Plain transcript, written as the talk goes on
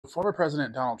Former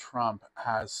President Donald Trump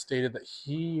has stated that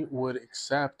he would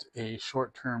accept a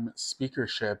short term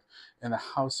speakership in the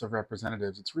House of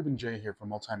Representatives. It's Ruben J. here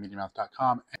from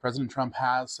multimediamouth.com. President Trump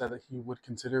has said that he would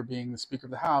consider being the Speaker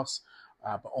of the House,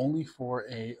 but only for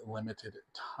a limited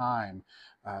time.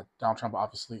 Donald Trump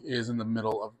obviously is in the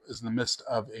midst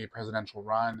of a presidential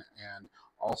run and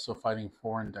also fighting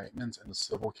 4 indictments in the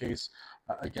civil case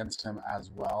against him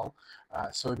as well.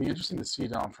 So it'd be interesting to see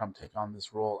Donald Trump take on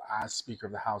this role as Speaker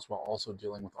of the House while also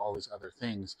dealing with all these other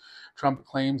things. Trump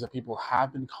claims that people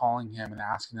have been calling him and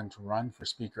asking him to run for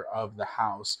Speaker of the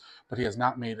House, but he has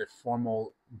not made a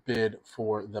formal bid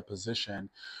for the position.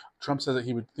 Trump says that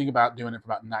he would think about doing it for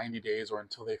about 90 days or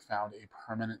until they found a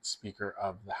permanent Speaker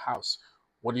of the House.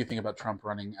 What do you think about Trump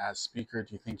running as Speaker?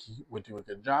 Do you think he would do a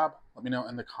good job? Let me know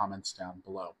in the comments down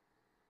below.